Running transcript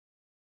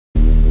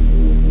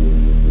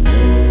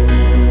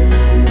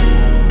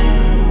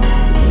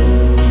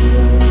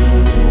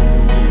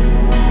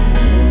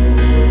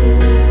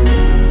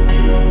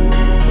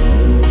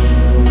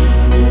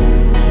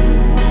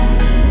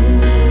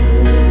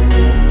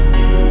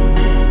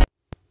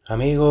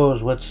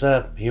Amigos, what's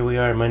up? Here we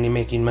are, Money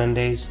Making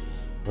Mondays.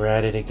 We're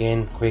at it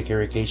again. Quick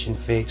irrigation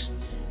fix.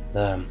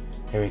 The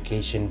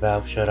irrigation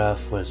valve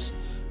shutoff was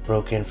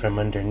broken from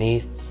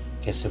underneath.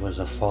 Guess it was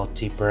a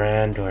faulty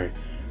brand or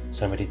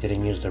somebody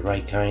didn't use the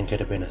right kind. Could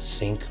have been a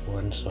sink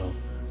one, so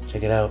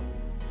check it out.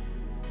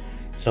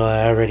 So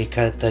I already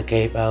cut the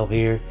gate valve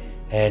here,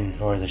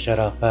 or the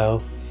shutoff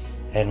valve,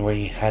 and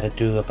we had to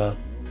do about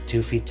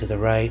 2 feet to the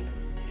right,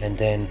 and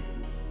then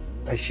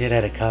I should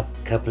add a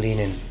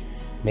coupling and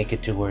make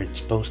it to where it's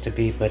supposed to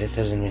be, but it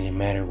doesn't really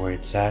matter where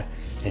it's at.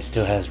 It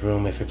still has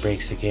room. If it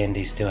breaks again,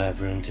 they still have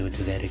room to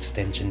do that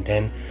extension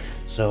then.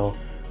 So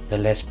the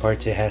less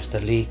parts it has to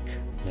leak,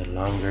 the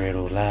longer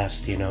it'll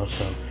last,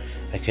 so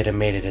I could have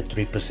made it a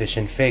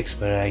 3-position fix,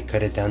 but I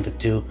cut it down to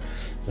 2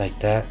 like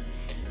that.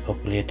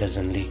 Hopefully it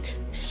doesn't leak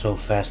so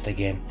fast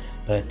again.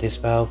 But this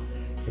valve,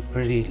 it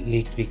pretty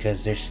leaked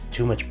because there's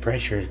too much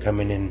pressure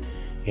coming in,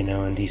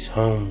 in these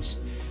homes.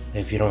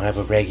 If you don't have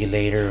a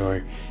regulator,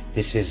 or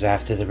this is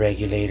after the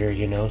regulator,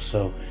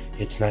 so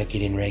it's not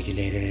getting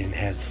regulated and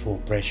has full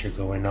pressure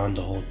going on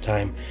the whole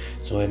time,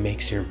 so it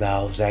makes your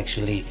valves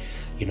actually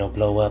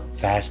blow up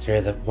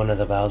faster. One of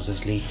the valves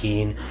is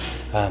leaking,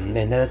 and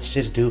that's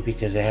just due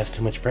because it has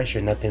too much pressure.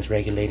 Nothing's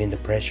regulating the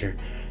pressure,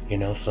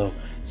 so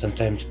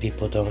sometimes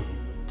people don't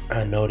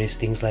notice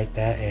things like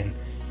that and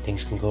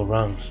things can go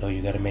wrong. So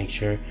you got to make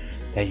sure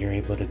that you're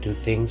able to do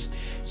things.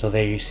 So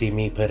there you see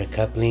me put a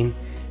coupling,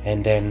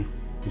 and then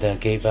the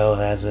gate valve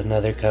has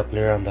another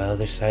coupler on the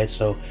other side,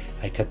 so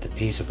I cut the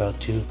piece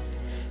about 2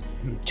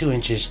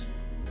 inches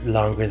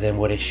longer than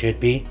what it should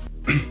be.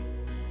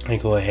 I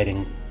go ahead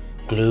and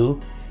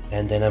glue,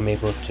 and then I'm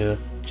able to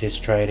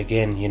just try it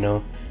again,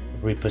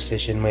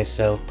 reposition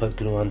myself, put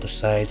glue on the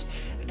sides.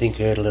 I think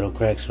I heard a little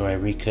crack, so I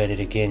recut it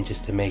again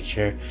just to make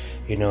sure.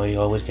 You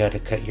always got to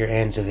cut your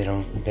ends if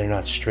they're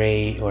not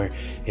straight, or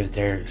if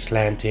they're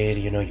slanted,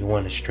 you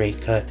want a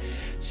straight cut.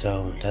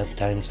 So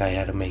sometimes I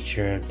had to make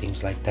sure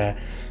things like that.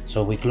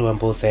 So we glue on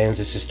both ends.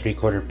 This is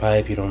 3/4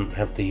 pipe. You don't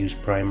have to use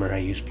primer. I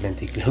use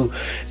plenty glue.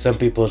 Some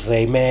people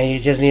say, man, you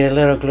just need a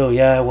little glue.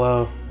 Yeah,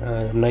 well,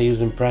 I'm not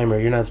using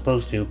primer. You're not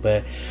supposed to,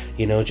 but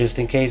just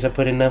in case, I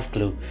put enough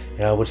glue.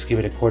 I would just give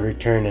it a 1/4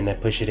 turn and I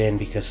push it in,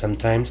 because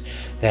sometimes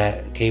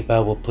that gate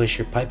valve will push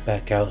your pipe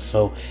back out.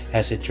 So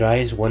as it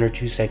dries, 1 or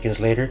 2 seconds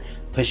later,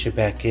 push it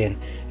back in,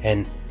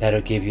 and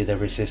that'll give you the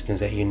resistance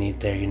that you need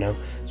there.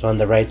 So on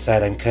the right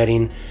side, I'm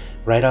cutting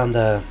right on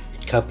the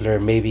coupler,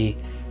 maybe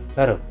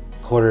about a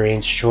 1/4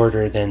 inch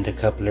shorter than the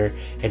coupler,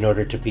 in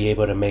order to be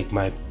able to make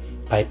my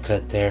pipe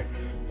cut there.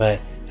 But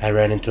I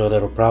ran into a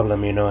little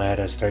problem. I had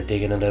to start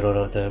digging a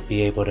little to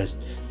be able to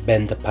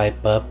bend the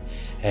pipe up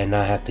and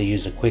not have to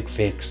use a quick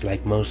fix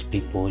like most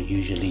people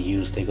usually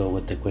use. They go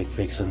with the quick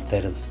fix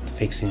instead of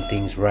fixing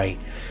things right.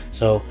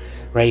 So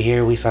right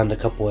here we found a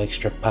couple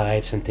extra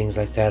pipes and things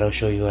like that. I'll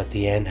show you at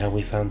the end how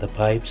we found the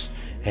pipes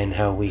and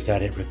how we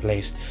got it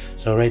replaced.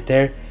 So right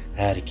there,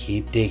 I had to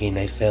keep digging.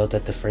 I failed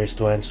at the first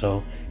one,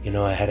 so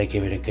I had to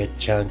give it a good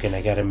chunk, and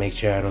I got to make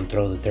sure I don't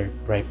throw the dirt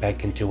right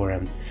back into where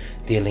I'm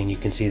dealing. You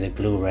can see the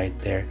glue right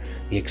there.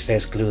 The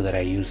excess glue that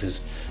I use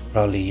is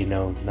probably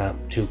not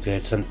too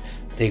good.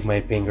 Take my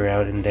finger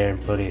out in there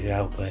and put it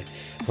out, but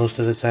most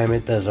of the time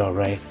it does all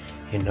right.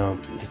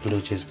 The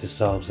glue just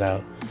dissolves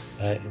out,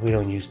 but we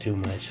don't use too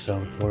much,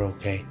 so we're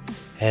okay.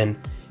 And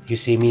you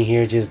see me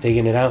here just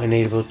digging it out and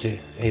able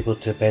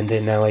to bend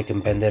it. Now I can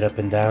bend it up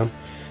and down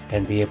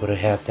and be able to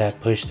have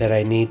that push that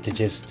I need to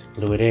just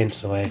glue it in.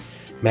 So I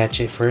match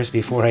it first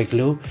before I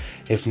glue.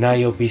 If not,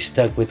 you'll be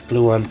stuck with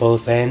glue on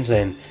both ends,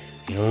 and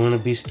you don't want to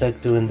be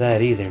stuck doing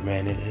that either,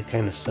 man. It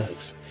kind of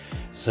sucks.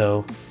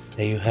 So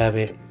there you have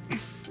it,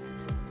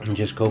 and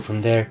just go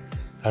from there.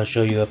 I'll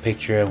show you a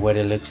picture of what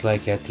it looks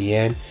like at the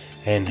end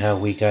and how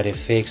we got it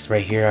fixed.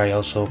 Right here, I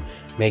also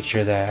make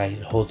sure that I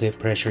hold the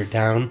pressure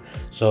down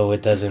so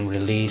it doesn't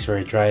release or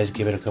it dries.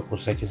 Give it a couple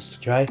seconds to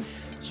dry.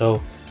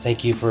 So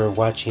thank you for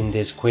watching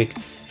this quick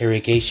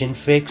irrigation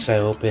fix. I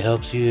hope it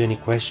helps you. Any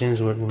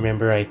questions?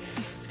 Remember, I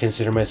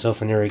consider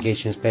myself an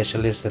irrigation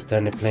specialist. I've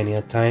done it plenty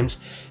of times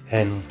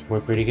and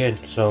we're pretty good.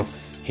 So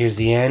here's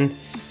the end.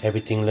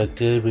 Everything looked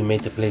good. We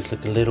made the place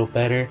look a little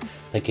better.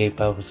 The gate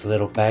valve was a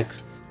little back,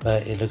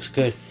 but it looks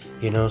good,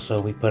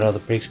 so we put all the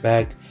bricks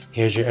back.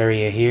 Here's your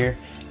area here.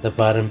 The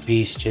bottom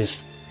piece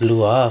just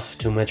blew off.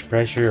 Too much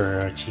pressure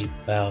or a cheap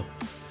valve.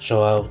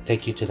 So I'll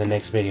take you to the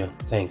next video.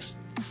 Thanks.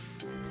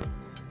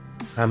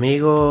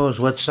 Amigos,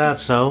 what's up?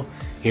 So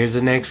here's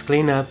the next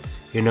cleanup.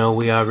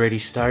 We already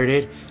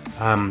started.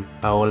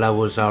 Paola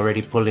was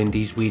already pulling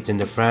these weeds in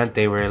the front.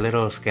 They were a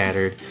little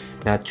scattered,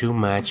 not too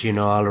much,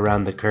 all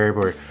around the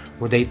curb.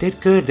 Well, they did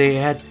good. They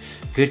had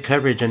good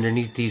coverage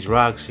underneath these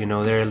rocks.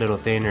 They're a little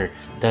thinner.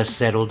 Dust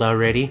settled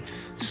already,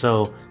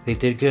 so they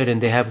did good,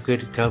 and they have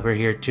good cover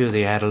here too.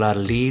 They had a lot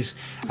of leaves.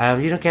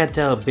 You can't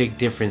tell a big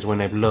difference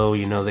when I blow.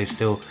 They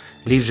still,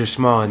 leaves are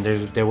small, and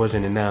there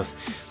wasn't enough.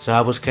 So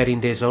I was cutting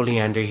this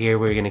oleander here.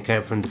 We're gonna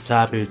cut from the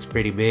top. It's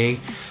pretty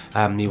big.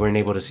 You weren't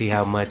able to see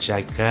how much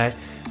I cut,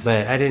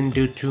 but I didn't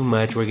do too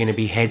much. We're gonna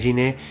be hedging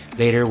it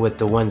later with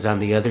the ones on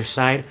the other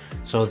side.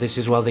 So this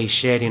is while they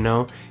shed,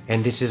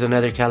 and this is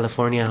another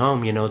California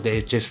home,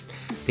 it just,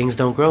 things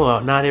don't grow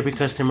out. Not every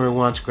customer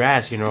wants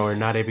grass, or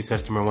not every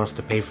customer wants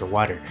to pay for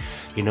water.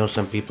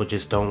 Some people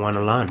just don't want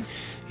a lawn.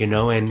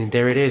 And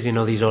there it is,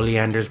 these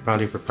oleanders,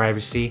 probably for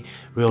privacy,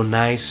 real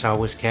nice,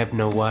 always kept,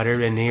 no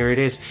water. And here it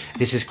is.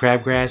 This is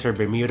crabgrass or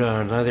Bermuda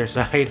on the other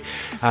side.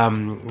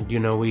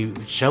 We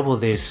shovel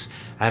this.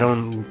 I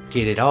don't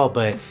get it all,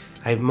 but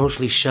I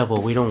mostly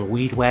shovel. We don't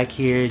weed whack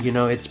here.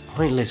 It's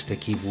pointless to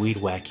keep weed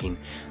whacking.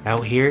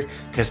 Out here,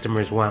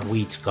 customers want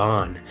weeds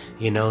gone,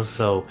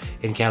 so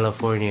in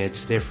California,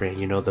 it's different.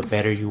 The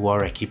better you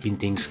are at keeping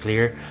things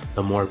clear,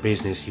 the more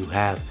business you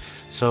have.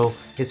 So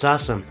it's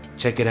awesome.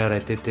 Check it out. I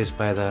did this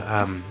by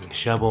the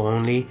shovel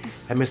only.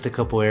 I missed a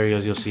couple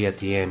areas you'll see at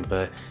the end,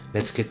 but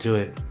let's get to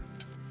it.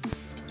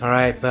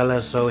 Alright,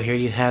 Bella, so here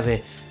you have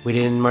it. We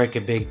didn't mark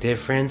a big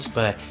difference,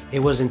 but it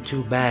wasn't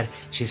too bad.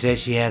 She said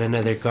she had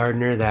another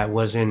gardener that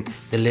wasn't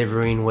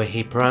delivering what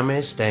he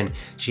promised, and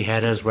she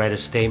had us write a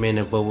statement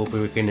of what we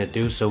were going to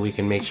do so we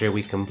can make sure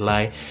we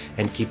comply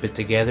and keep it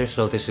together.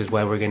 So this is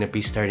why we're going to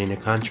be starting a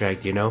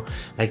contract,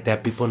 like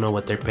that people know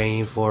what they're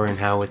paying for and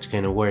how it's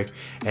going to work.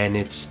 And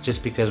it's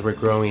just because we're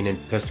growing and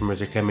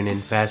customers are coming in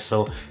fast.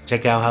 So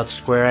check out how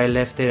square I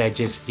left it. I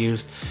just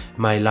used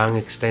my long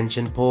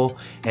extension pole,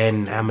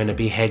 and I'm going to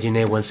be hedging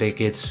it once it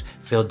gets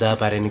filled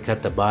up. I didn't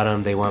cut the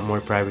bottom. They want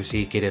more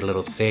privacy, get it a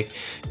little thick.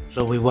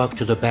 So we walked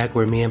to the back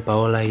where me and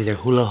Paola either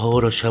hula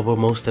hoed or shoveled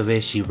most of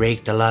it. She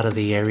raked a lot of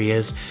the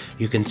areas.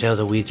 You can tell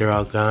the weeds are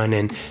all gone,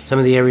 and some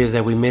of the areas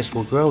that we missed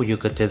will grow. You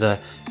can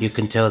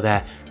tell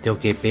that they'll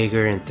get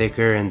bigger and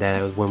thicker, and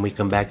that when we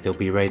come back they'll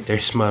be right there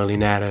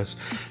smiling at us.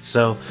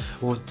 So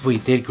we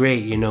did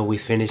great. We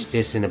finished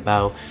this in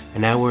about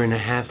an hour and a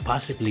half,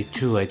 possibly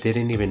 2. I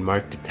didn't even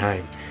mark the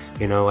time.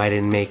 I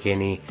didn't make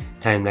any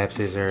time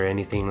lapses or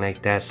anything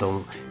like that.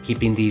 So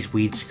keeping these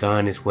weeds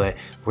gone is what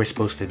we're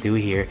supposed to do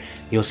here.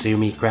 You'll see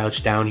me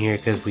crouch down here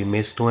because we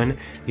missed one.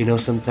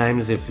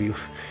 Sometimes if you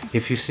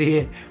see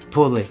it,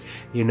 pull it,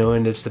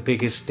 and it's the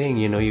biggest thing.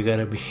 You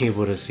gotta be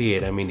able to see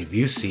it. I mean, if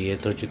you see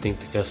it, don't you think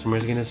the customer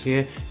is gonna see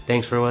it?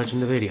 Thanks for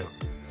watching the video.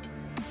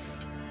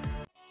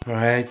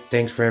 Alright,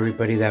 thanks for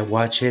everybody that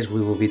watches.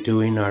 We will be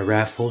doing our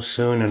raffle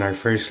soon on our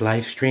first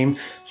live stream.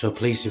 So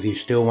please, if you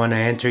still want to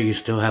enter, you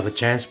still have a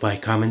chance by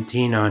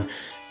commenting on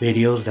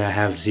videos that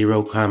have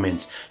 0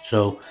 comments.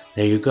 So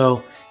there you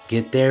go.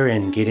 Get there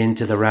and get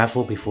into the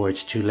raffle before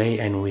it's too late.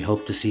 And we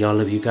hope to see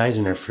all of you guys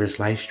in our first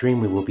live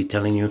stream. We will be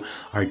telling you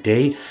our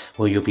day,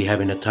 where you'll be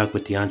having a talk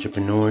with the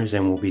entrepreneurs,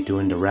 and we'll be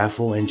doing the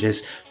raffle and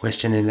just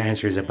question and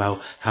answers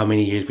about how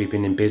many years we've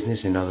been in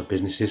business and all the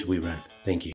businesses we run. Thank you.